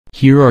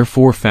Here are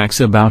 4 facts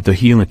about the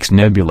Helix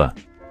Nebula.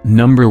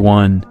 Number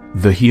 1,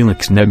 the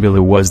Helix Nebula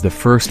was the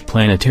first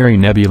planetary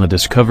nebula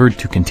discovered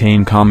to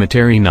contain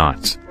cometary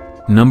knots.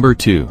 Number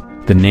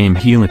 2, the name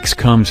Helix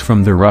comes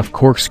from the rough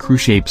corkscrew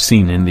shape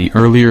seen in the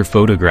earlier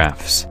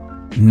photographs.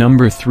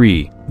 Number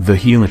 3, the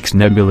Helix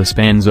Nebula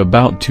spans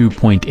about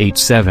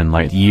 2.87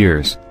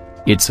 light-years.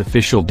 Its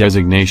official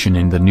designation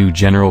in the new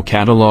general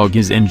catalog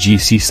is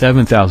NGC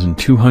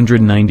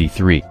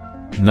 7293.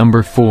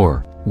 Number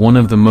 4, one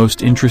of the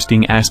most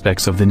interesting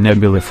aspects of the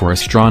nebula for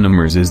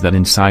astronomers is that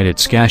inside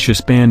its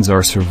gaseous bands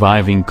are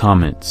surviving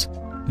comets.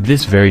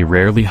 This very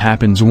rarely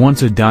happens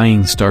once a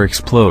dying star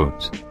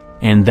explodes.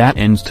 And that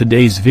ends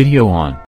today's video on